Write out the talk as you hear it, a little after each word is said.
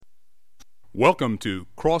Welcome to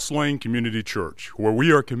Cross Lane Community Church, where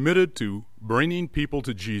we are committed to bringing people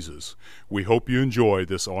to Jesus. We hope you enjoy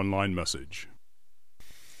this online message.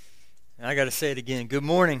 I got to say it again. Good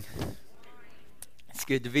morning. It's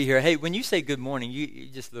good to be here. Hey, when you say good morning, you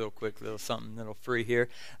just a little quick, little something, little free here.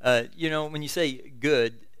 When you say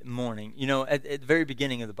good morning, at the very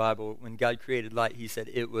beginning of the Bible, when God created light, he said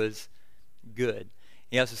it was good.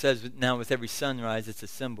 He also says now with every sunrise, it's a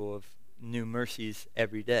symbol of new mercies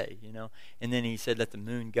every day, And then he said, let the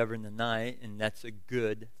moon govern the night, and that's a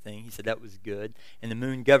good thing. He said that was good. And the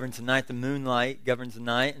moon governs the night, the moonlight governs the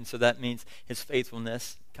night, and so that means his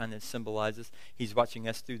faithfulness kind of symbolizes he's watching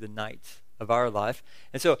us through the nights of our life.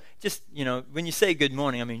 And so just, when you say good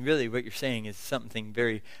morning, really what you're saying is something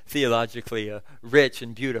very theologically rich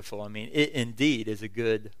and beautiful. It indeed is a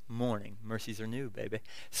good morning. Mercies are new, baby.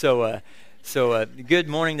 So good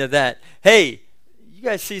morning to that. Hey, you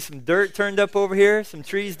guys see some dirt turned up over here, some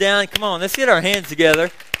trees down. Come on, let's get our hands together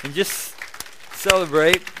and just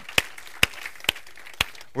celebrate.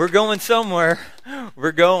 We're going somewhere.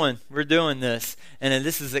 We're doing this. And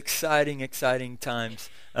this is exciting times.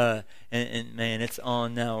 And man, it's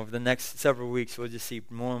on now. Over the next several weeks, we'll just see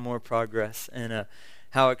more and more progress. And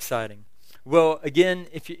how exciting. Well, again,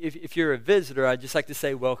 if you're a visitor, I'd just like to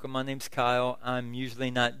say welcome. My name's Kyle. I'm usually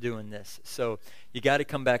not doing this. So you got to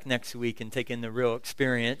come back next week and take in the real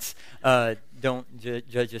experience. Don't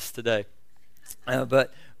judge us today.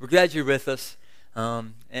 But we're glad you're with us.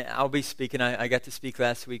 And I'll be speaking. I got to speak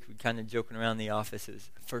last week. We kind of joking around the office. It was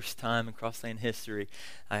the first time in Cross Lane history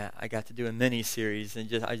I got to do a mini-series.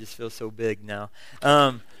 And I just feel so big now.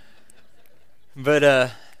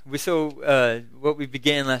 What we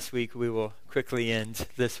began last week, we will quickly end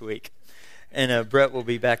this week. And Brett will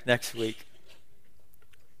be back next week.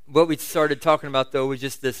 What we started talking about, though, was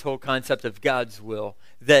just this whole concept of God's will.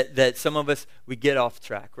 That some of us, we get off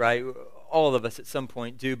track, right? All of us at some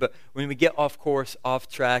point do. But when we get off course, off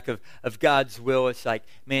track of God's will, it's like,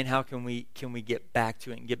 man, how can we get back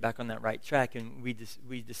to it and get back on that right track? And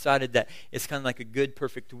we decided that it's kind of like a good,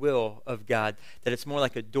 perfect will of God, that it's more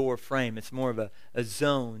like a door frame. It's more of a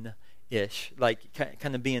zone-ish, like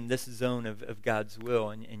kind of be in this zone of God's will,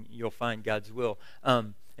 and you'll find God's will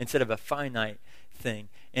instead of a finite thing.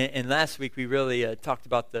 And last week we really talked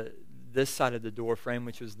about this side of the door frame,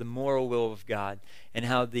 which was the moral will of God, and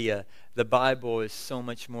how the Bible is so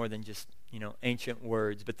much more than just ancient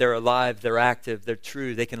words, but they're alive, they're active, they're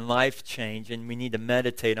true, they can life change, and we need to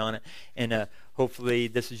meditate on it. And hopefully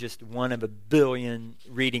this is just one of a billion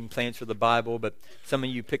reading plans for the Bible, but some of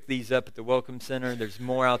you picked these up at the Welcome Center. There's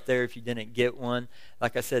more out there if you didn't get one.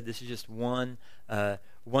 Like I said, this is just one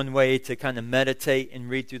way to kind of meditate and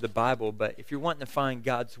read through the Bible. But if you're wanting to find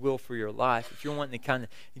God's will for your life, if you're wanting to kind of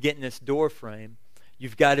get in this door frame,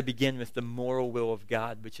 you've got to begin with the moral will of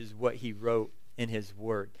God, which is what he wrote in his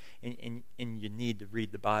word. And you need to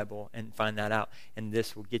read the Bible and find that out. And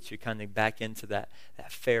this will get you kind of back into that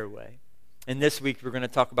fairway. And this week we're going to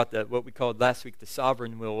talk about what we called last week the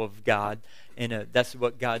sovereign will of God, and that's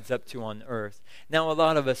what God's up to on earth. Now a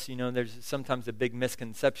lot of us, there's sometimes a big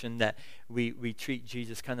misconception that we treat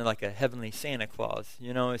Jesus kind of like a heavenly Santa Claus.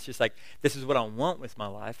 It's just like, this is what I want with my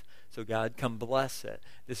life, so God, come bless it.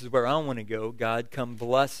 This is where I want to go, God, come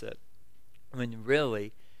bless it. When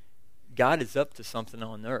really, God is up to something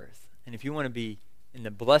on earth. And if you want to be in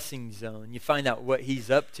the blessing zone, you find out what he's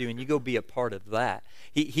up to, and you go be a part of that.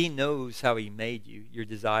 He knows how he made you, your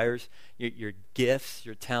desires, your gifts,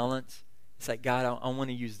 your talents. It's like, God, I want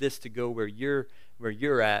to use this to go where you're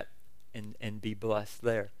at and be blessed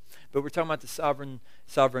there. But we're talking about the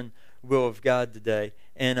sovereign will of God today,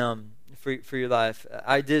 and for your life.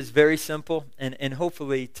 Idea is very simple, and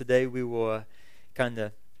hopefully today we will kind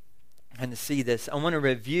of see this. I want to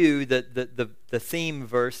review the theme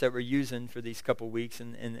verse that we're using for these couple weeks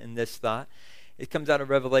in this thought. It comes out of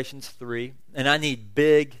Revelations 3, and I need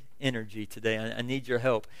big energy today. I need your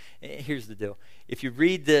help. Here's the deal. If you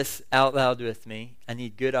read this out loud with me, I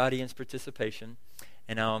need good audience participation,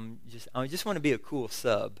 and I just want to be a cool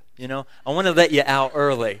sub. I want to let you out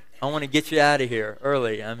early. I want to get you out of here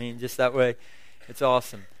early. Just that way, it's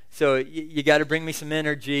awesome. So you got to bring me some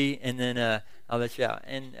energy, and then I'll let you out.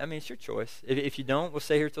 And it's your choice. If you don't, we'll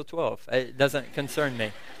stay here till 12. It doesn't concern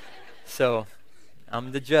me. So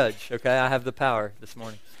I'm the judge, okay? I have the power this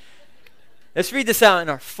morning. Let's read this out in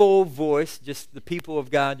our full voice, just the people of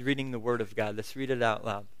God reading the Word of God. Let's read it out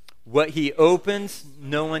loud. What he opens,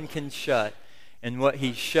 no one can shut. And what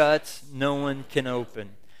he shuts, no one can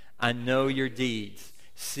open. I know your deeds.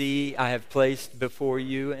 See, I have placed before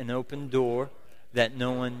you an open door that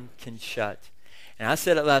no one can shut. And I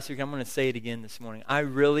said it last week, I'm going to say it again this morning. I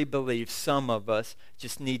really believe some of us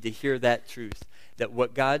just need to hear that truth, that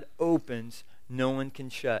what God opens, no one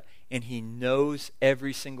can shut. And he knows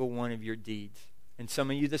every single one of your deeds. And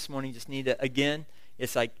some of you this morning just need to, again,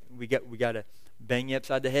 it's like we got to bang you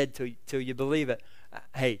upside the head till you believe it.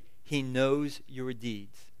 Hey, he knows your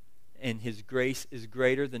deeds. And his grace is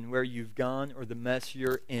greater than where you've gone or the mess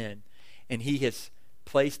you're in. And he has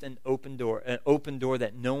placed an open door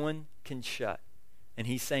that no one can shut. And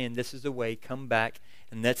he's saying, this is the way, come back,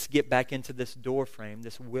 and let's get back into this door frame,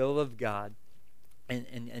 this will of God,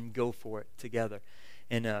 and go for it together.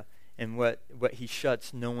 And what he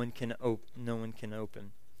shuts, no one can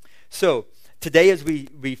open. So today, as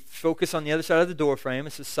we focus on the other side of the door frame,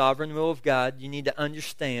 it's the sovereign will of God. You need to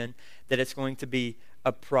understand that it's going to be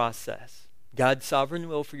a process. God's sovereign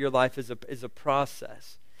will for your life is a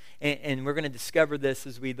process. And we're going to discover this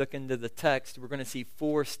as we look into the text. We're going to see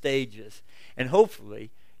 4 stages. And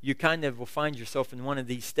hopefully, you kind of will find yourself in one of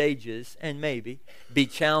these stages and maybe be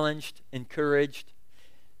challenged, encouraged,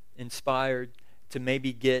 inspired to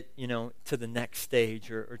maybe get, to the next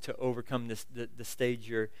stage or to overcome the stage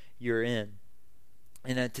you're in.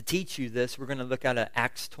 And to teach you this, we're going to look at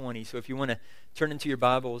Acts 20. So if you want to turn into your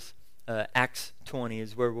Bibles, Acts 20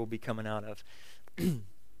 is where we'll be coming out of.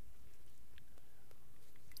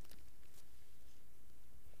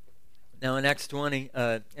 Now in Acts 20,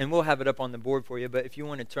 and we'll have it up on the board for you, but if you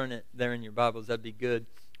want to turn it there in your Bibles, that'd be good.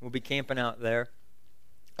 We'll be camping out there.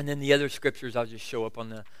 And then the other scriptures I'll just show up on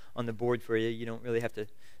the board for you. You don't really have to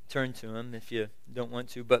turn to them if you don't want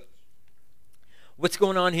to. But what's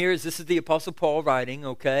going on here is this is the Apostle Paul writing,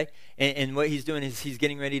 okay? And what he's doing is he's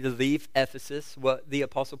getting ready to leave Ephesus. What the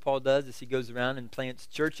Apostle Paul does is he goes around and plants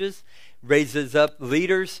churches, raises up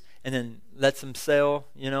leaders, and then lets them sail,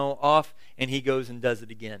 off, and he goes and does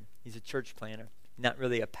it again. He's a church planter. Not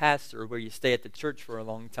really a pastor where you stay at the church for a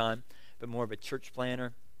long time, but more of a church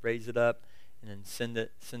planter, raise it up, and then send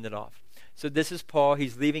it off. So this is Paul.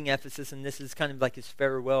 He's leaving Ephesus, and this is kind of like his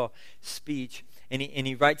farewell speech. And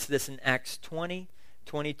he writes this in Acts 20,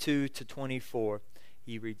 22 to 24.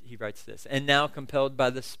 He writes this. And now, compelled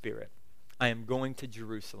by the Spirit, I am going to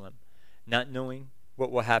Jerusalem, not knowing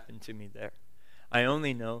what will happen to me there. I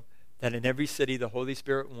only know that in every city the Holy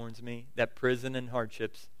Spirit warns me that prison and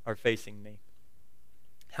hardships are facing me.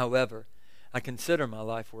 However, I consider my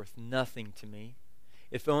life worth nothing to me,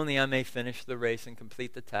 if only I may finish the race and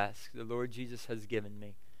complete the task the Lord Jesus has given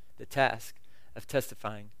me, the task of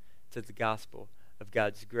testifying to the gospel of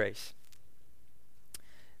God's grace.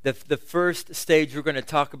 The first stage we're going to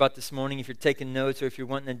talk about this morning, if you're taking notes or if you're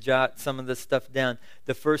wanting to jot some of this stuff down,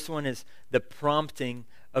 the first one is the prompting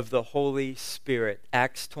of the Holy Spirit.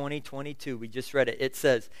 Acts 20:22, we just read it. It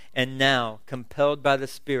says, and now, compelled by the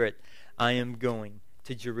Spirit, I am going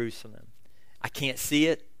to Jerusalem. I can't see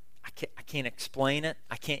it. I can't explain it.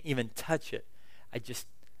 I can't even touch it. I just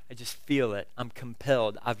feel it. I'm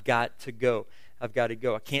compelled. I've got to go. I've got to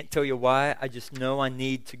go. I can't tell you why. I just know I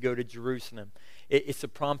need to go to Jerusalem. It's a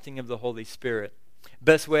prompting of the Holy Spirit.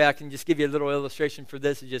 Best way I can just give you a little illustration for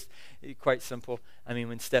this is just quite simple. I mean,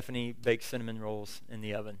 when Stephanie bakes cinnamon rolls in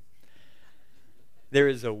the oven, there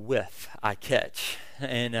is a whiff I catch.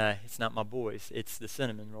 And it's not my boys. It's the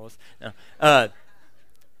cinnamon rolls. No.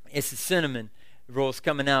 It's the cinnamon rolls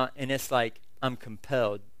coming out, and it's like I'm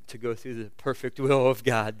compelled to go through the perfect will of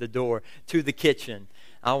God, the door to the kitchen.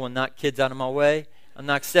 I will knock kids out of my way. I'll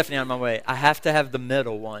knock Stephanie out of my way. I have to have the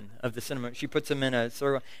middle one of the cinnamon. She puts them in a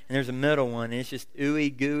circle, and there's a middle one, and it's just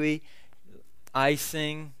ooey gooey,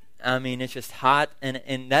 icing. I mean, it's just hot,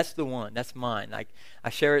 and that's the one. That's mine. Like, I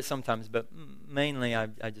share it sometimes, but mainly I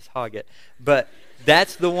just hog it. But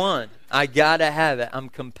that's the one. I gotta have it. I'm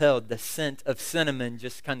compelled. The scent of cinnamon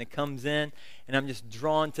just kind of comes in, and I'm just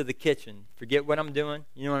drawn to the kitchen. Forget what I'm doing.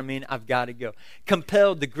 You know what I mean? I've got to go.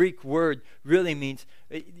 Compelled, the Greek word really means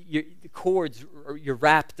the cords, you're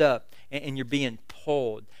wrapped up, and you're being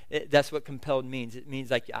pulled. That's what compelled means. It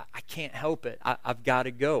means like I can't help it. I've got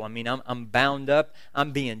to go. I mean, I'm bound up.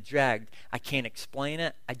 I'm being dragged. I can't explain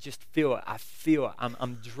it. I just feel it. I feel it.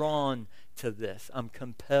 I'm drawn to this. I'm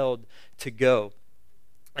compelled to go.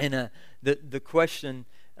 And the question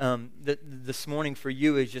this morning for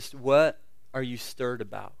you is just, what are you stirred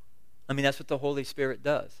about? I mean, that's what the Holy Spirit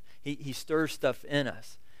does. He stirs stuff in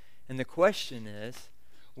us. And the question is,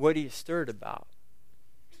 what are you stirred about?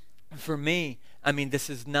 For me, I mean, this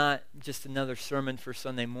is not just another sermon for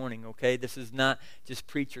Sunday morning, okay? This is not just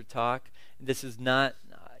preacher talk. This is not,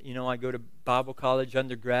 I go to Bible college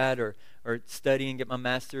undergrad or study and get my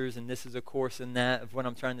master's, and this is a course in that of what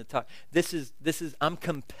I'm trying to talk. This is I'm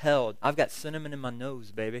compelled. I've got cinnamon in my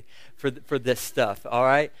nose, baby, for this stuff, all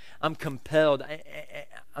right? I'm compelled.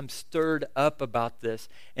 I'm stirred up about this,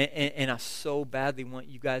 and I so badly want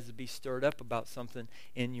you guys to be stirred up about something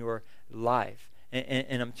in your life.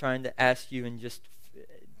 And I'm trying to ask you and just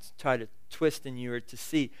try to twist in you or to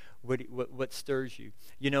see what stirs you.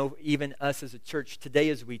 Even us as a church today,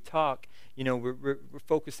 as we talk, we're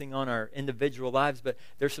focusing on our individual lives, but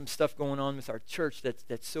there's some stuff going on with our church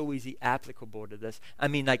that's so easy applicable to this. I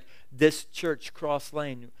mean, like this church, Cross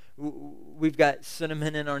Lane, we've got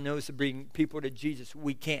cinnamon in our nose to bring people to Jesus.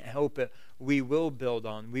 We can't help it. We will build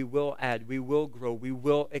on. We will add. We will grow. We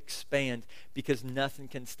will expand because nothing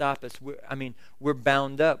can stop us. We're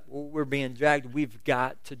bound up. We're being dragged. We've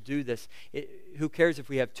got to do this. Who cares if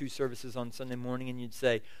we have 2 services on Sunday morning and you'd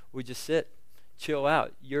say, we just sit, chill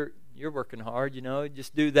out. You're working hard,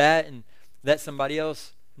 just do that and let somebody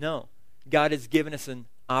else know. God has given us an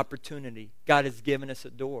opportunity. God has given us a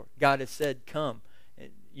door. God has said, come.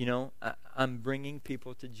 I'm bringing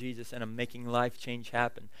people to Jesus and I'm making life change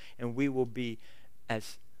happen. And we will be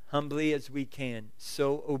as humbly as we can,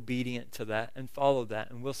 so obedient to that and follow that.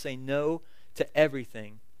 And we'll say no to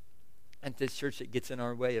everything at this church that gets in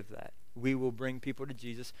our way of that. We will bring people to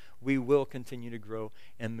Jesus. We will continue to grow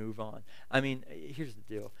and move on. Here's the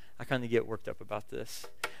deal. I kind of get worked up about this.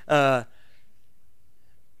 I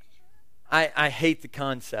hate the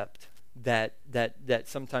concept that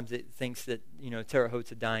sometimes it thinks that Terre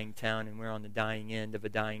Haute's a dying town and we're on the dying end of a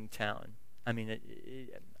dying town.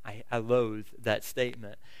 I loathe that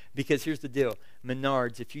statement because here's the deal.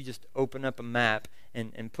 Menards, if you just open up a map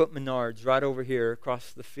and put Menards right over here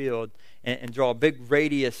across the field and draw a big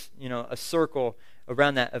radius, a circle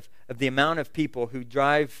around that of the amount of people who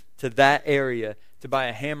drive to that area to buy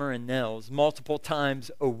a hammer and nails multiple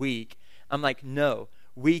times a week, I'm like, no.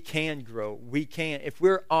 We can grow. We can. If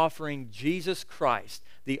we're offering Jesus Christ,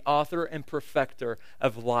 the author and perfecter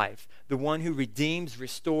of life, the one who redeems,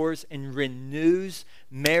 restores, and renews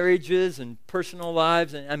marriages and personal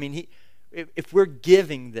lives, and if we're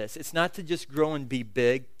giving this, it's not to just grow and be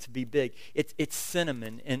big, to be big. It's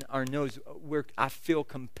cinnamon in our nose. I feel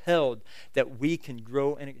compelled that we can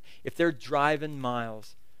grow. And if they're driving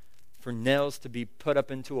miles for nails to be put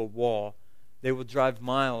up into a wall, they will drive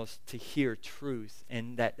miles to hear truth,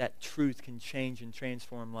 and that truth can change and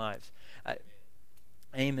transform lives.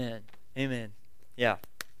 Amen. Amen. Yeah.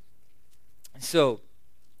 So,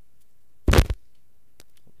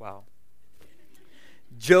 wow.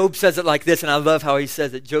 Job says it like this, and I love how he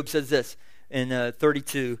says it. Job says this in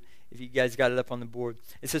 32, if you guys got it up on the board.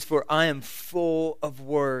 It says, "For I am full of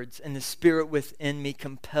words, and the spirit within me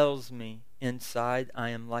compels me. Inside I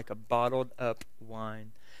am like a bottled up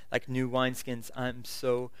wine. Like new wineskins, I'm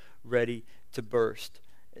so ready to burst."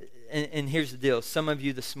 And here's the deal. Some of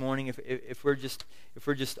you this morning, if we're just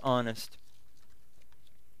honest,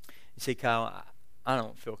 you say, "Kyle, I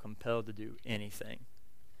don't feel compelled to do anything.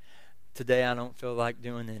 Today I don't feel like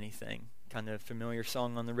doing anything." Kind of familiar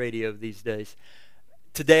song on the radio these days.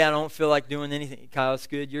 Today I don't feel like doing anything. Kyle, it's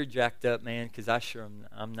good. You're jacked up, man, because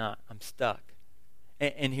I'm not. I'm stuck.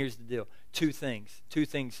 And here's the deal. Two things.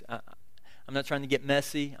 I'm not trying to get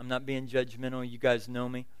messy. I'm not being judgmental. You guys know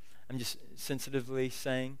me. I'm just sensitively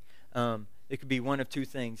saying it could be one of 2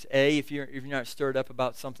 things. A, if you're not stirred up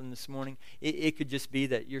about something this morning, it could just be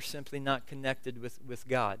that you're simply not connected with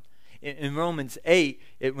God. In Romans 8,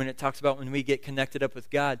 when it talks about when we get connected up with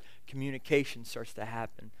God, communication starts to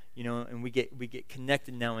happen. And we get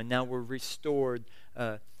connected now, and now we're restored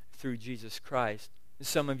through Jesus Christ.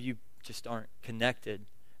 Some of you just aren't connected.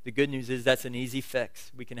 The good news is that's an easy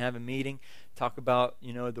fix. We can have a meeting, talk about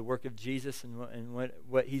the work of Jesus and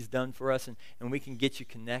what he's done for us, and we can get you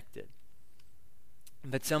connected.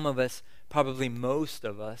 But some of us, probably most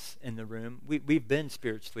of us in the room, we've been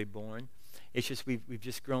spiritually born. It's just we've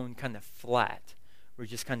just grown kind of flat. We're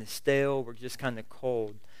just kind of stale. We're just kind of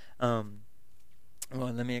cold. Well,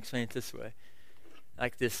 let me explain it this way.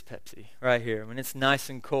 Like this Pepsi right here. When it's nice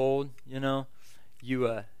and cold,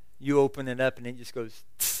 you open it up and it just goes,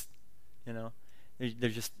 tss,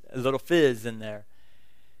 there's just a little fizz in there.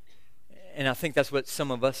 And I think that's what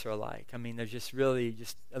some of us are like. There's just really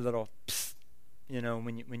just a little psst,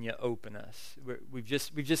 when you open us. We've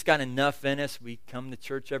just got enough in us. We come to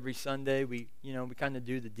church every Sunday. We kind of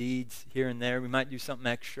do the deeds here and there. We might do something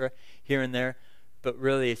extra here and there, but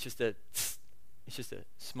really it's just a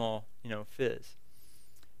small, fizz.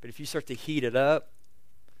 But if you start to heat it up,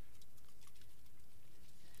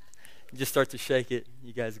 just start to shake it.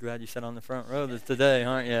 You guys glad you sat on the front row today,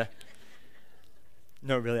 aren't you?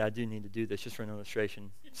 No, really, I do need to do this just for an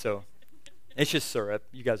illustration. So it's just syrup.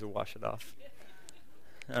 You guys will wash it off.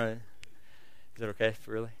 All right. Is that okay?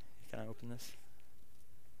 Really? Can I open this?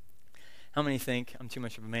 How many think I'm too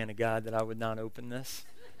much of a man of God that I would not open this?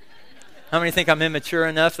 How many think I'm immature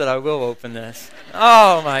enough that I will open this?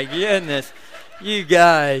 Oh, my goodness. You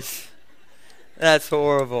guys. That's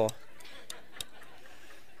horrible.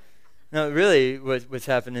 No, really, what's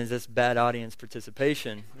happened is this bad audience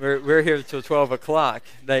participation. We're here till 12 o'clock.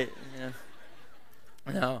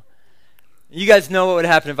 No. You guys know what would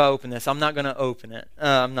happen if I open this. I'm not going to open it.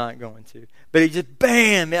 I'm not going to. But it just,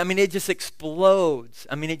 bam! I mean, it just explodes.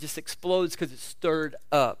 It just explodes because it's stirred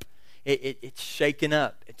up. It's shaken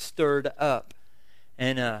up. It's stirred up.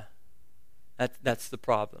 And that's the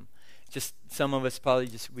problem. Just some of us probably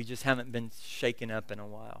we just haven't been shaken up in a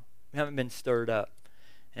while. We haven't been stirred up.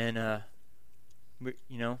 And,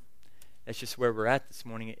 that's just where we're at this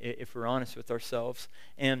morning, if we're honest with ourselves.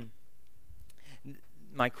 And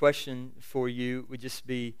my question for you would just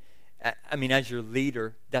be, as your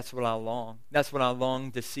leader, that's what I long. That's what I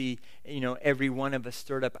long to see, every one of us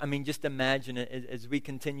stirred up. Just imagine it as we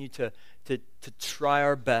continue to try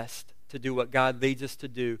our best to do what God leads us to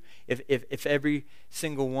do. If every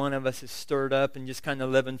single one of us is stirred up and just kind of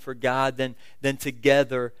living for God, then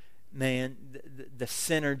together, man, the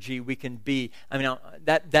synergy we can be.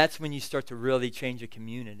 That's when you start to really change a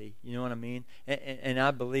community. You know what I mean? And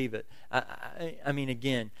I believe it.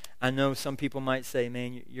 Again, I know some people might say,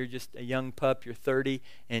 man, you're just a young pup, you're 30,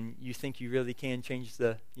 and you think you really can change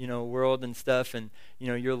the, world and stuff, and,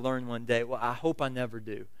 you'll learn one day. Well, I hope I never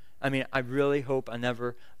do. I really hope I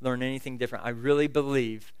never learn anything different. I really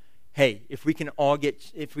believe, hey, if we can all get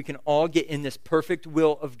in this perfect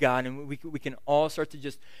will of God, and we can all start to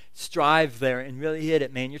just strive there and really hit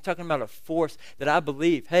it, man. You're talking about a force that I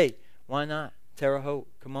believe, hey, why not? Terre Haute,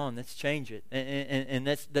 come on, let's change it. And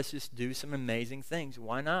let's just do some amazing things.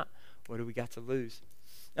 Why not? What do we got to lose?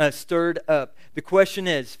 Stirred up. The question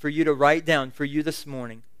is, for you to write down, for you this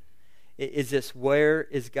morning, is this: where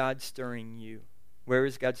is God stirring you? Where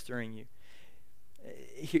is God stirring you?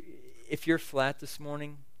 If you're flat this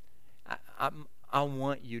morning, I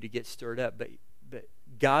want you to get stirred up, but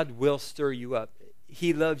God will stir you up.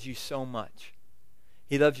 He loves you so much.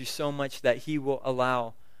 He loves you so much that He will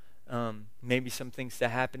allow maybe some things to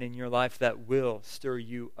happen in your life that will stir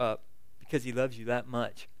you up because He loves you that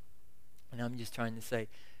much. And I'm just trying to say,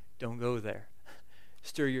 don't go there.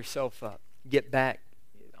 Stir yourself up. Get back,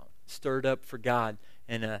 stirred up for God,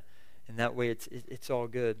 and that way it's all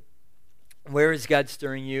good. Where is God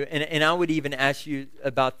stirring you? And I would even ask you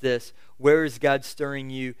about this. Where is God stirring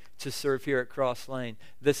you to serve here at Cross Lane?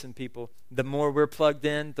 Listen, people, the more we're plugged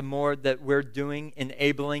in, the more that we're doing,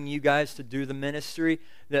 enabling you guys to do the ministry,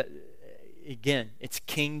 that, again, it's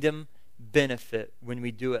kingdom benefit when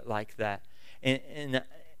we do it like that.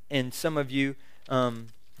 And some of you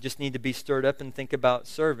just need to be stirred up and think about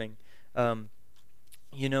serving.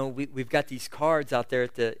 We've got these cards out there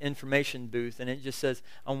at the information booth, and it just says,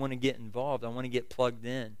 I want to get involved. I want to get plugged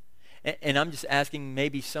in. And I'm just asking,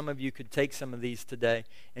 maybe some of you could take some of these today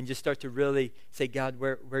and just start to really say, God,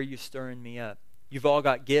 where are you stirring me up? You've all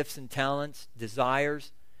got gifts and talents,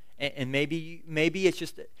 desires, and maybe it's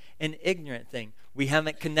just an ignorant thing. We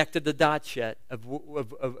haven't connected the dots yet of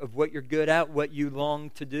what you're good at, what you long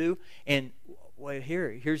to do, and well,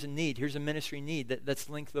 here's a need. Here's a ministry need. Let's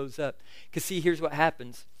link those up. Because see, here's what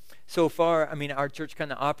happens. So far, our church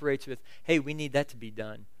kind of operates with, hey, we need that to be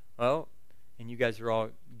done. Well, and you guys are all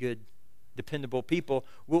good, dependable people.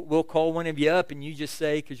 We'll call one of you up, and you just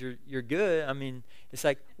say, because you're good. It's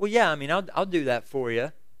like, well, yeah. I'll do that for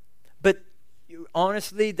you. But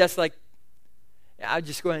honestly, that's like, I'll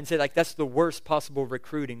just go ahead and say, like, that's the worst possible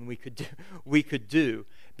recruiting we could do,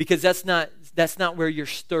 because that's not where you're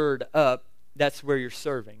stirred up. That's where you're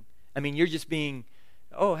serving. You're just being,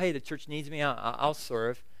 oh, hey, the church needs me, I'll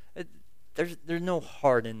serve. There's no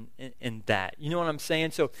heart in that. You know what I'm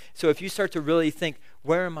saying? So if you start to really think,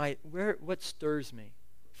 what stirs me?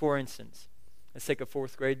 For instance, let's take a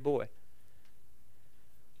 4th grade boy.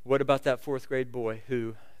 What about that 4th grade boy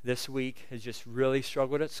who this week has just really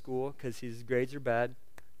struggled at school because his grades are bad,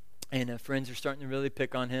 and friends are starting to really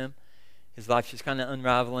pick on him. His life's just kind of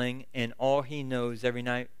unraveling, and all he knows every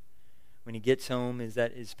night when he gets home is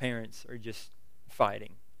that his parents are just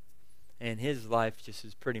fighting. And his life just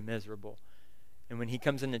is pretty miserable. And when he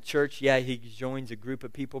comes into church, he joins a group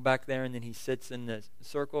of people back there, and then he sits in the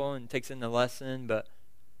circle and takes in the lesson. But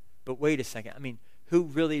wait a second. Who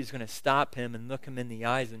really is going to stop him and look him in the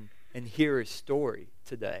eyes and hear his story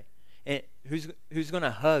today? And who's going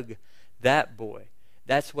to hug that boy?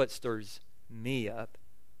 That's what stirs me up.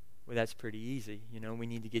 Well, that's pretty easy. We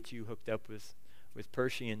need to get you hooked up with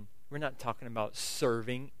Percy. And we're not talking about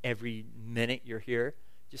serving every minute you're here.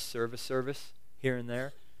 Just serve a service here and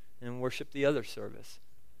there and worship the other service.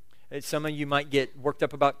 Some of you might get worked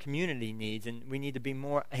up about community needs, and we need to be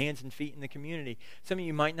more hands and feet in the community. Some of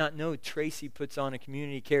you might not know Tracy puts on a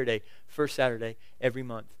community care day first Saturday every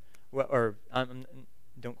month.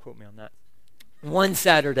 Don't quote me on that. One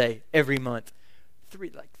Saturday every month,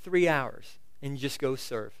 3 hours, and you just go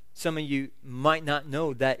serve. Some of you might not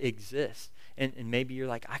know that exists, and maybe you're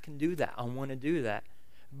like, I can do that. I want to do that.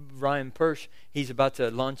 Ryan Persh, he's about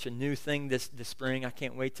to launch a new thing this spring. I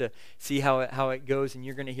can't wait to see how it goes, and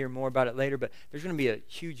you're going to hear more about it later. But there's going to be a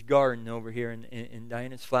huge garden over here in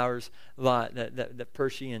Diana's Flowers lot that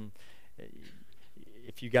Percy, and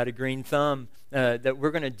if you got a green thumb, that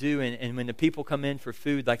we're going to do. And when the people come in for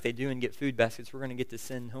food like they do and get food baskets, we're going to get to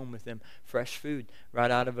send home with them fresh food right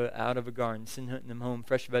out of a garden, send them home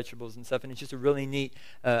fresh vegetables and stuff. And it's just a really neat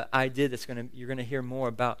idea you're going to hear more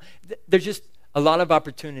about. There's just a lot of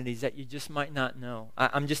opportunities that you just might not know.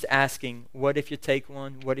 I'm just asking, what if you take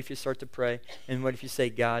one? What if you start to pray? And what if you say,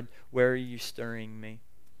 God, where are you stirring me?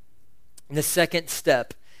 And the second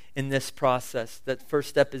step in this process, that first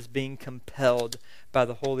step is being compelled by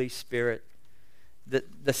the Holy Spirit.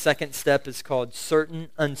 The second step is called certain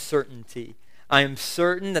uncertainty. I am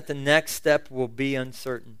certain that the next step will be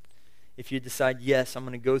uncertain. If you decide, yes, I'm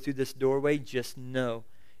going to go through this doorway, just know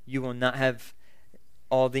you will not have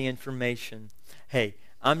all the information. Hey,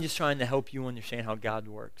 I'm just trying to help you understand how God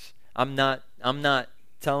works. I'm not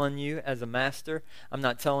telling you as a master.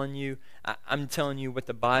 I'm telling you what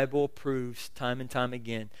the Bible proves time and time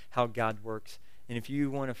again, how God works. And if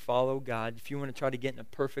you want to follow God, if you want to try to get in a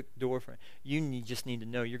perfect door for you, just need to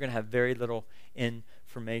know you're going to have very little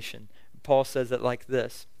information. Paul says it like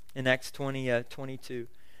this in Acts 20:22.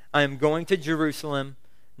 I am going to Jerusalem,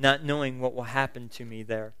 not knowing what will happen to me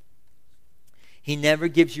there. He never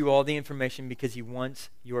gives you all the information because he wants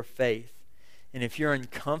your faith. And if you're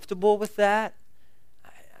uncomfortable with that,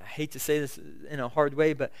 I hate to say this in a hard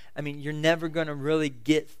way, but you're never going to really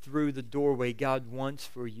get through the doorway God wants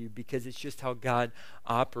for you, because it's just how God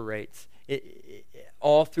operates.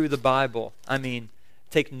 All through the Bible.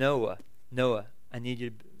 Take Noah. Noah, I need you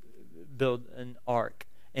to build an ark.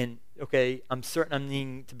 And, okay, I'm certain I'm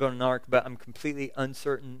needing to build an ark, but I'm completely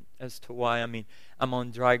uncertain as to why. I'm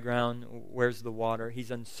on dry ground. Where's the water?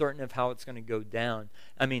 He's uncertain of how it's going to go down.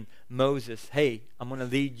 Moses, hey, I'm going to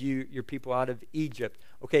lead your people out of Egypt.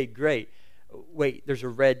 Okay, great. Wait, there's a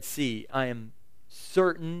Red Sea. I am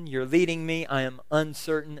certain you're leading me. I am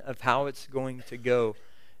uncertain of how it's going to go.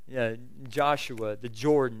 Joshua, the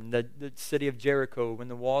Jordan, the city of Jericho, when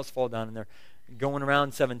the walls fall down and they're going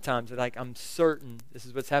around 7 times. They're like, I'm certain this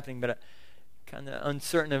is what's happening, but I'm kind of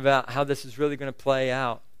uncertain about how this is really going to play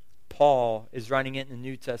out. Paul is writing it in the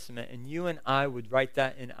New Testament, and you and I would write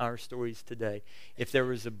that in our stories today if there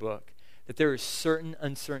was a book, that there are certain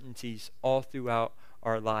uncertainties all throughout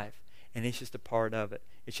our life, and it's just a part of it.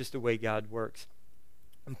 It's just the way God works.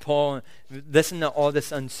 And Paul, listen to all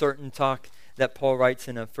this uncertain talk that Paul writes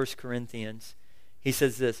in 1 Corinthians. He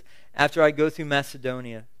says this, after I go through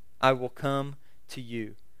Macedonia, I will come to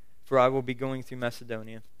you, for I will be going through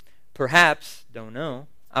Macedonia. Perhaps, don't know,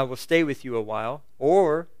 I will stay with you a while,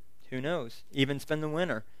 or, who knows, even spend the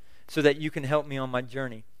winter, so that you can help me on my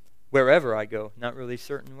journey, wherever I go. Not really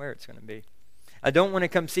certain where it's going to be. I don't want to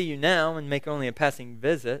come see you now and make only a passing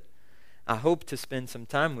visit. I hope to spend some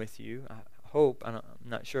time with you. I'm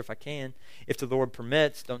not sure if I can. If the Lord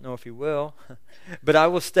permits, don't know if he will. But I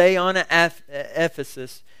will stay on at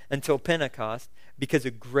Ephesus until Pentecost, because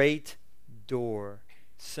a great door,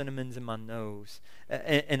 cinnamon's in my nose,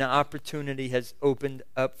 an opportunity has opened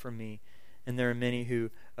up for me, and there are many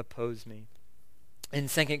who oppose me. In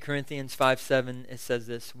 2 Corinthians 5:7, it says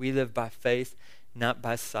this, we live by faith, not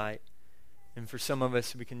by sight. And for some of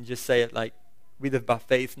us, we can just say it like, we live by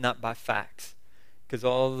faith, not by facts. Because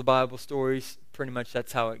all of the Bible stories, pretty much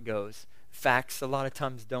that's how it goes. Facts a lot of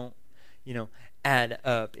times don't, add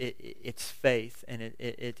up. It's faith, and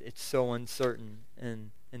it's so uncertain,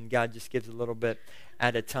 and God just gives a little bit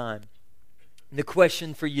at a time. The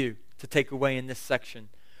question for you to take away in this section,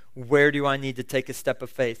 where do I need to take a step of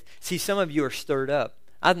faith? See, some of you are stirred up.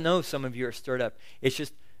 I know some of you are stirred up. It's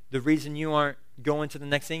just the reason you aren't going to the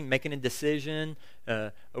next thing, making a decision,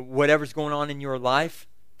 whatever's going on in your life,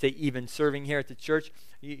 to even serving here at the church,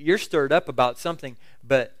 you're stirred up about something,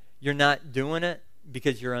 but you're not doing it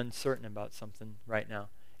because you're uncertain about something right now.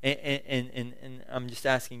 And I'm just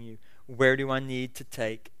asking you, where do I need to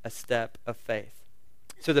take a step of faith?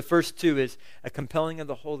 So the first two is a compelling of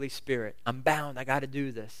the Holy Spirit. I'm bound. I got to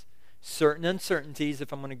do this. certain uncertainties.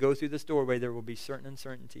 If I'm going to go through this doorway, there will be certain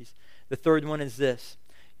uncertainties. The third one is this.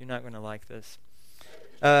 You're not going to like this.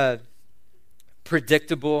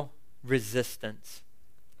 Predictable resistance.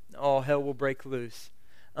 All hell will break loose.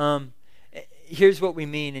 Here's what we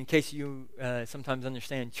mean, in case you sometimes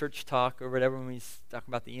understand church talk or whatever, when we talk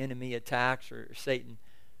about the enemy attacks or Satan.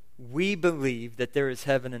 We believe that there is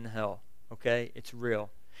heaven and hell, okay? It's real.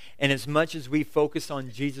 And as much as we focus on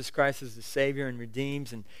Jesus Christ as the Savior and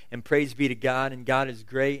redeems, and praise be to God, and God is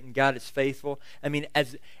great, and God is faithful, I mean,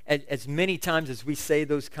 as many times as we say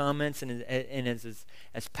those comments, and as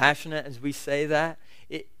passionate as we say that,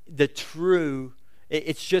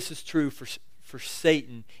 it's just as true for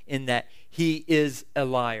Satan, in that he is a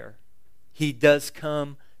liar. He does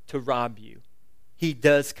come to rob you. He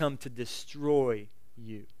does come to destroy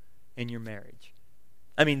you and your marriage.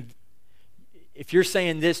 I mean, if you're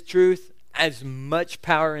saying this truth, as much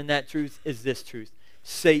power in that truth is this truth.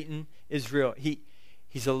 Satan is real.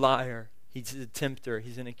 He's a liar. He's a tempter.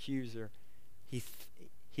 He's an accuser.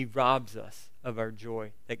 He robs us of our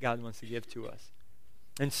joy that God wants to give to us.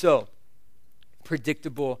 And so,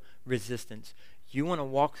 predictable resistance. You want to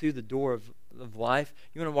walk through the door of life?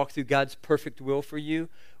 You want to walk through God's perfect will for you?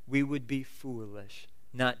 We would be foolish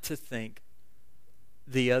not to think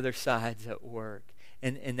the other side's at work.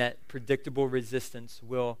 And that predictable resistance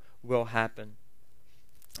will happen.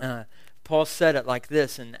 Paul said it like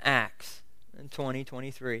this in Acts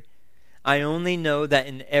 20:23. I only know that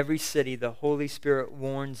in every city the Holy Spirit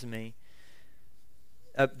warns me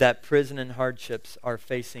that prison and hardships are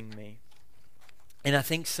facing me. And I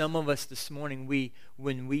think some of us this morning,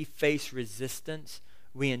 when we face resistance,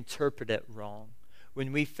 we interpret it wrong.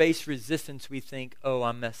 When we face resistance, we think, oh,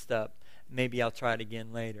 I messed up. Maybe I'll try it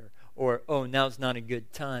again later. Or, oh, now's not a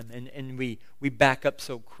good time. And we back up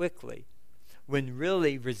so quickly. When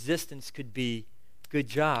really resistance could be, good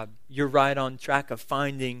job. You're right on track of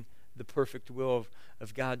finding the perfect will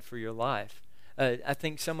of God for your life. I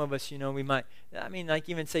think some of us, we might, like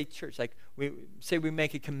even say church, like we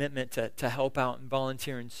make a commitment to help out and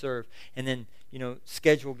volunteer and serve. And then,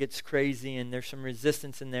 schedule gets crazy and there's some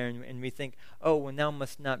resistance in there. And we think, oh, well, now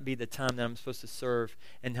must not be the time that I'm supposed to serve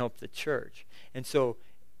and help the church. And so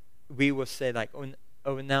we will say like,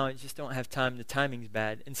 oh, now I just don't have time. The timing's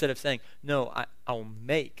bad. Instead of saying, no, I'll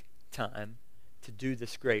make time to do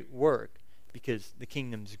this great work because the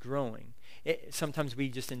kingdom's growing. Sometimes we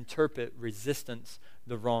just interpret resistance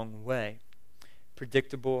the wrong way.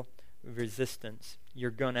 Predictable resistance. You're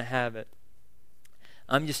going to have it.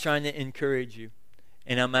 I'm just trying to encourage you.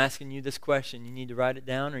 And I'm asking you this question. You need to write it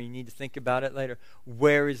down or you need to think about it later.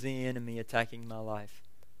 Where is the enemy attacking my life?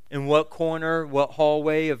 In what corner, what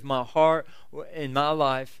hallway of my heart, in my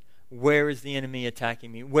life, where is the enemy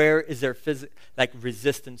attacking me? Where is there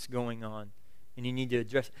resistance going on? And you need to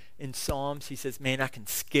address it. In Psalms, he says, man, I can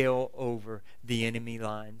scale over the enemy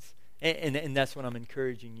lines. And that's what I'm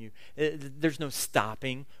encouraging you. There's no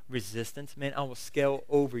stopping resistance. Man, I will scale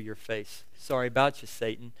over your face. Sorry about you,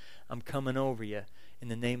 Satan. I'm coming over you in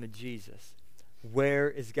the name of Jesus. Where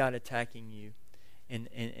is God attacking you? And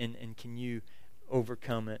can you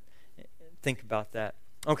overcome it? Think about that.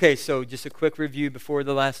 Okay, so just a quick review before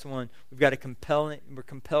the last one. We're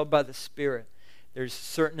compelled by the Spirit. There's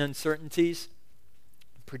certain uncertainties,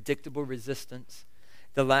 predictable resistance.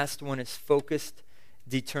 The last one is focused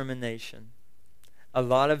determination. A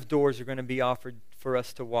lot of doors are going to be offered for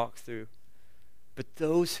us to walk through. But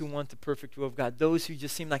those who want the perfect will of God, those who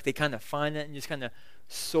just seem like they kind of find it and just kind of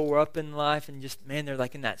soar up in life and just, man, they're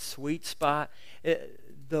like in that sweet spot.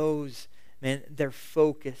 They're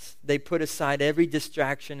focused. They put aside every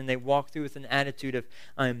distraction and they walk through with an attitude of,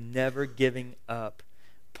 I'm never giving up.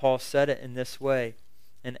 Paul said it in this way.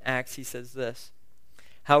 In Acts, he says this,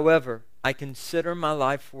 however, I consider my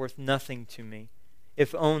life worth nothing to me,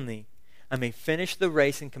 if only I may finish the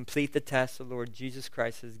race and complete the task the Lord Jesus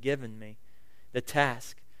Christ has given me, the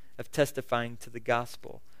task of testifying to the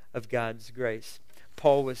gospel of God's grace.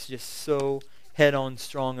 Paul was just so head-on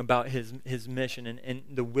strong about his mission and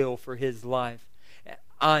the will for his life.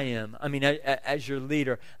 I am. As your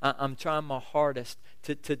leader, I'm trying my hardest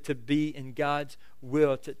to be in God's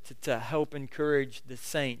will, to help encourage the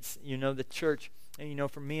saints, the church,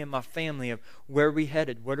 and, for me and my family, of where are we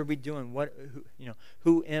headed? What are we doing?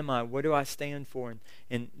 Who am I? What do I stand for?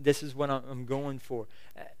 And this is what I'm going for.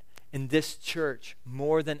 In this church,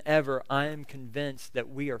 more than ever, I am convinced that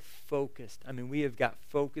we are focused. We have got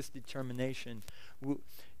focused determination,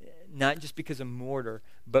 not just because of mortar,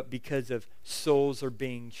 but because of souls are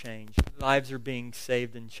being changed. Lives are being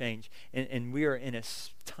saved and changed. And we are in a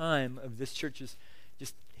time of this church's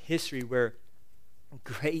just history where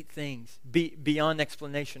Great things beyond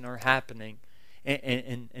explanation are happening.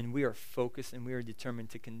 And we are focused and we are determined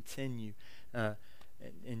to continue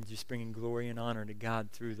and just bringing glory and honor to God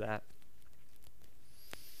through that.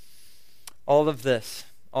 All of these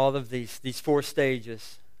 4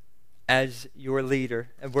 stages, as your leader,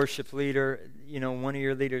 a worship leader, one of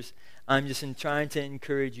your leaders, I'm just trying to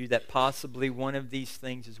encourage you that possibly one of these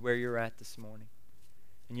things is where you're at this morning.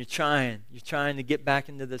 And you're trying to get back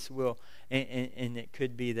into this will, and it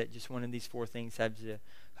could be that just one of these 4 things has you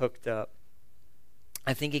hooked up.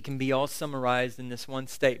 I think it can be all summarized in this one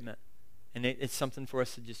statement, and it's something for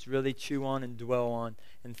us to just really chew on and dwell on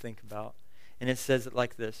and think about. And it says it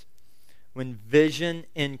like this: when vision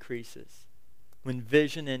increases,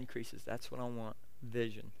 that's what I want,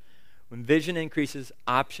 vision. When vision increases,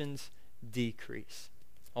 options decrease.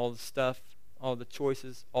 All the stuff, all the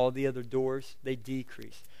choices, all the other doors, they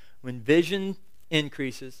decrease. When vision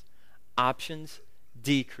increases, options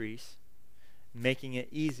decrease, making it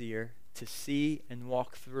easier to see and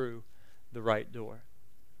walk through the right door,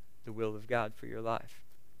 the will of God for your life.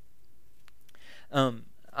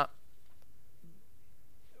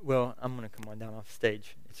 Well, I'm going to come on down off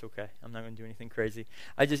stage. It's okay. I'm not going to do anything crazy.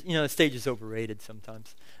 The stage is overrated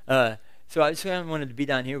sometimes. So I just kind of wanted to be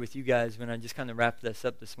down here with you guys when I just kind of wrap this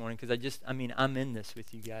up this morning, because I'm in this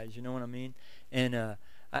with you guys. You know what I mean? And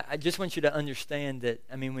I just want you to understand that,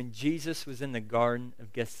 when Jesus was in the Garden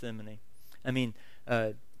of Gethsemane,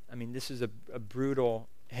 this is a brutal,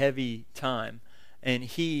 heavy time. And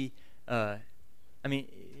he's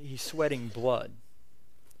sweating blood.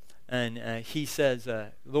 And he says,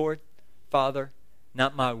 Lord, Father,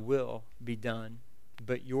 not my will be done,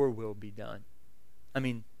 but your will be done.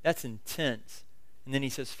 That's intense. And then he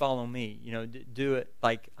says, follow me. Do it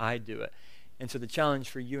like I do it. And so the challenge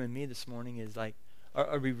for you and me this morning is like,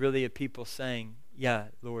 are we really a people saying, yeah,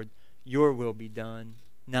 Lord, your will be done,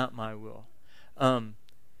 not my will?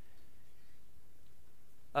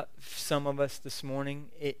 Some of us this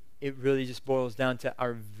morning, it really just boils down to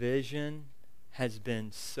our vision has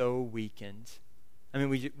been so weakened.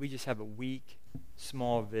 We just have a weak,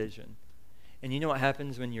 small vision. And you know what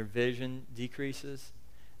happens when your vision decreases?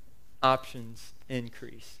 Options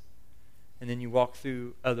increase. And then you walk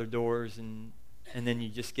through other doors, and then you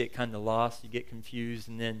just get kind of lost, you get confused,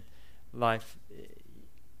 and then life,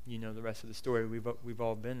 the rest of the story, we've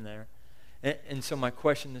all been there. And so my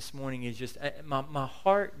question this morning is just, my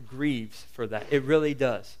heart grieves for that. It really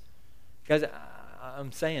does. Guys,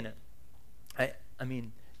 I'm saying it.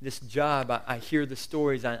 This job, I hear the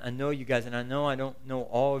stories. I know you guys, and I know I don't know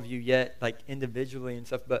all of you yet, like individually and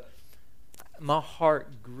stuff, but my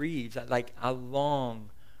heart grieves. I long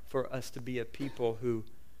for us to be a people who,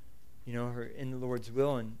 are in the Lord's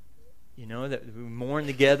will, and, that we mourn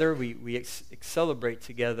together, we celebrate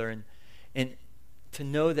together, and to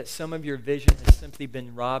know that some of your vision has simply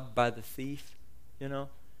been robbed by the thief,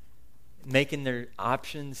 making their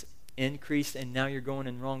options increase, and now you're going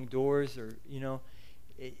in wrong doors, or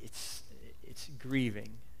it's grieving.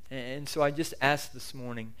 And so I just ask this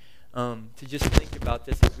morning to just think about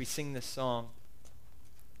this as we sing this song.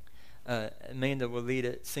 Amanda will lead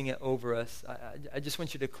it, sing it over us. I just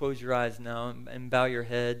want you to close your eyes now and bow your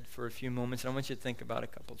head for a few moments, and I want you to think about a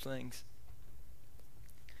couple things.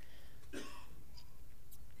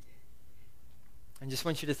 I just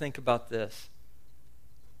want you to think about this.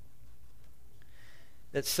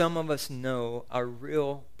 That some of us know our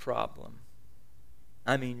real problem.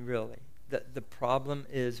 Really. The problem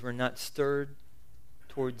is we're not stirred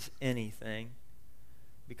towards anything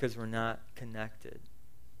because we're not connected.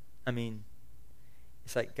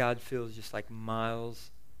 It's like God feels just like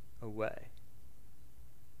miles away.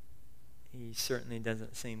 He certainly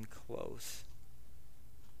doesn't seem close.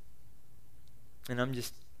 And I'm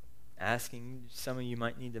just asking, some of you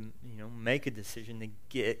might need to, make a decision to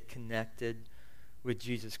get connected with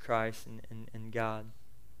Jesus Christ and God.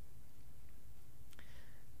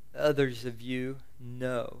 Others of you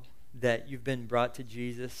know that you've been brought to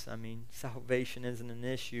Jesus. Salvation isn't an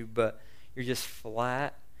issue, but you're just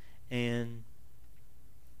flat, and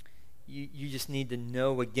you just need to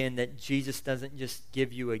know again that Jesus doesn't just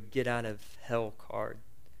give you a get-out-of-hell card.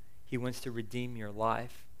 He wants to redeem your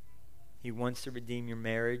life. He wants to redeem your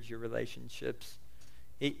marriage, your relationships.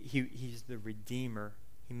 He's the Redeemer.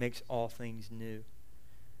 He makes all things new.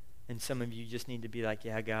 And some of you just need to be like,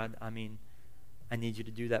 yeah, God, I need you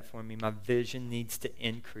to do that for me. My vision needs to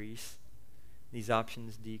increase. These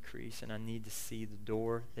options decrease, and I need to see the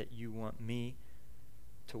door that you want me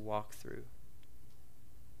to walk through.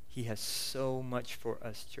 He has so much for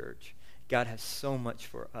us, church. God has so much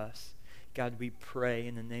for us. God, we pray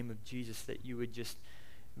in the name of Jesus that you would just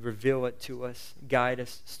reveal it to us, guide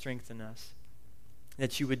us, strengthen us.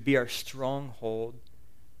 That you would be our stronghold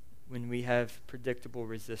when we have predictable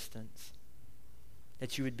resistance.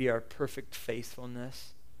 That you would be our perfect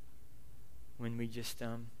faithfulness when we just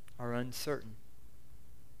are uncertain.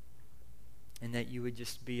 And that you would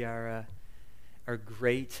just be our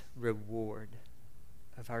great reward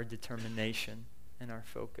of our determination and our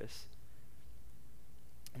focus.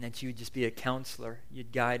 And that you would just be a counselor.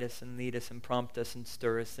 You'd guide us and lead us and prompt us and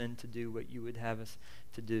stir us in to do what you would have us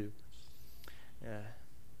to do.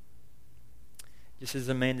 Just as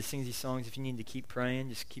Amanda sings these songs, if you need to keep praying,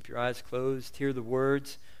 just keep your eyes closed, hear the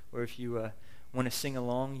words, or if you want to sing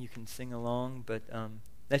along, you can sing along. But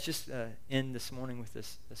let's just end this morning with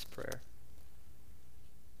this prayer.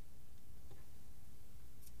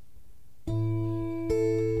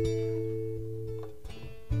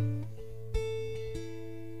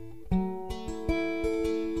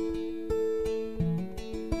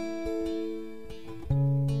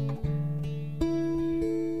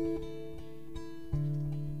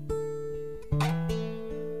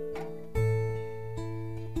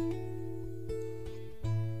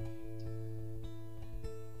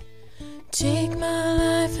 Take my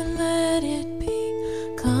life and let it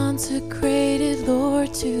be consecrated,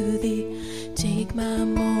 Lord, to Thee. Take my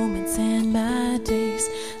moments and my days,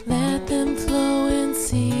 let them flow in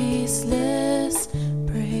ceaseless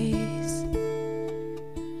praise.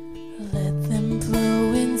 Let them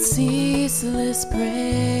flow in ceaseless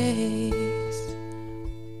praise.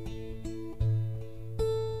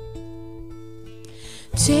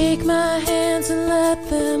 Take my hands and let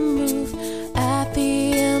them move at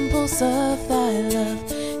the impulse of Thy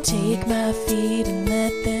love. Take my feet and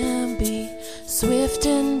let them be swift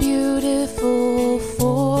and beautiful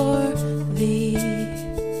for Thee.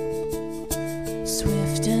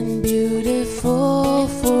 Swift and beautiful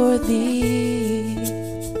for Thee.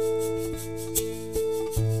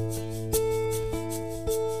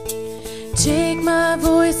 Take my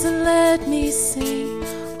voice and let me sing,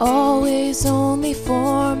 always only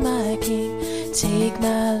for my King. Take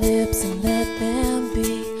my lips and let them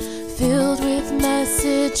be filled with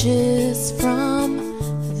messages from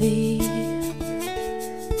Thee.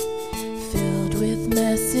 Filled with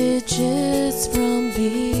messages from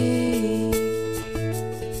Thee.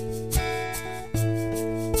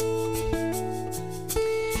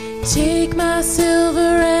 Take my silver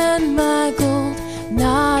and my gold,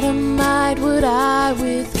 not a mite would I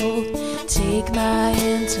withhold. Take my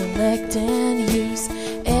intellect and use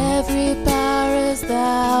every power as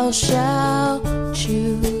Thou shalt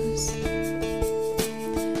choose.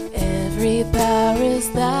 Every power as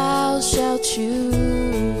Thou shalt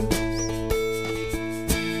choose.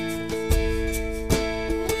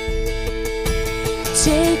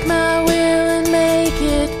 Take my will and make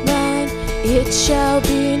it mine, it shall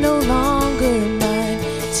be no longer mine.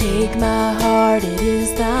 Take my heart, it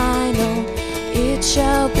is Thine own, it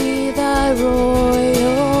shall be Thy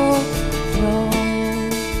royal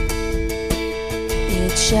throne.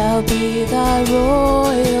 It shall be Thy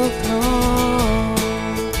royal throne.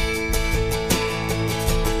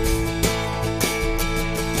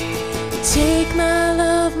 Take my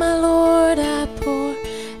love, my Lord, I pour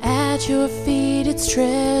at Your feet, its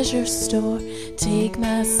treasure store. Take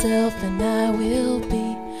myself and I will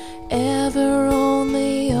be ever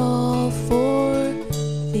only all for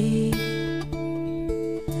Thee.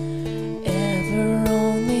 Ever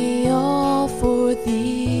only all for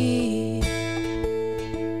Thee.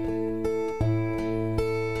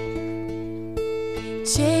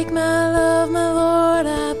 Take my love, my Lord,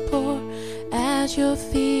 I pour at Your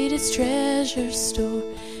feet, its treasure store.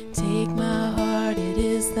 Take my heart, it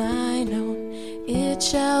is Thine own, it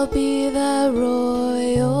shall be Thy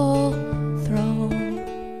royal throne.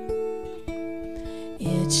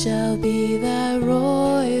 It shall be Thy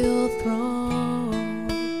royal throne.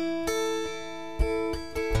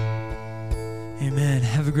 Amen.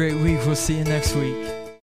 Have a great week. We'll see you next week.